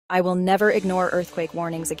I will never ignore earthquake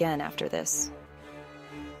warnings again after this.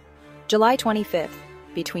 July 25th,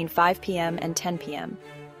 between 5 p.m. and 10 p.m.,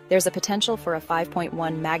 there's a potential for a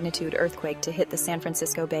 5.1 magnitude earthquake to hit the San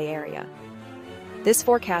Francisco Bay Area. This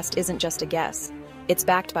forecast isn't just a guess. It's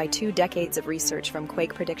backed by 2 decades of research from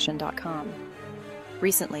QuakePrediction.com.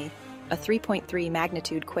 Recently, a 3.3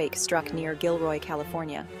 magnitude quake struck near Gilroy,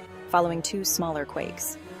 California, following 2 smaller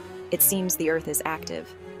quakes. It seems the Earth is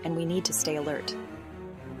active, and we need to stay alert.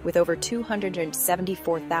 With over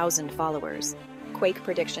 274,000 followers,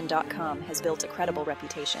 QuakePrediction.com has built a credible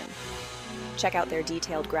reputation. Check out their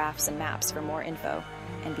detailed graphs and maps for more info,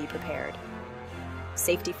 and be prepared.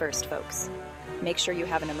 Safety first, folks. Make sure you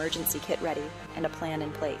have an emergency kit ready and a plan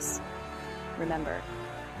in place. Remember,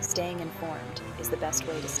 staying informed is the best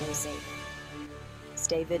way to stay safe.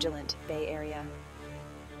 Stay vigilant, Bay Area.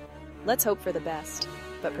 Let's hope for the best,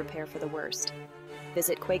 but prepare for the worst.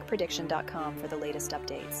 Visit QuakePrediction.com for the latest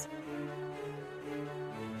updates.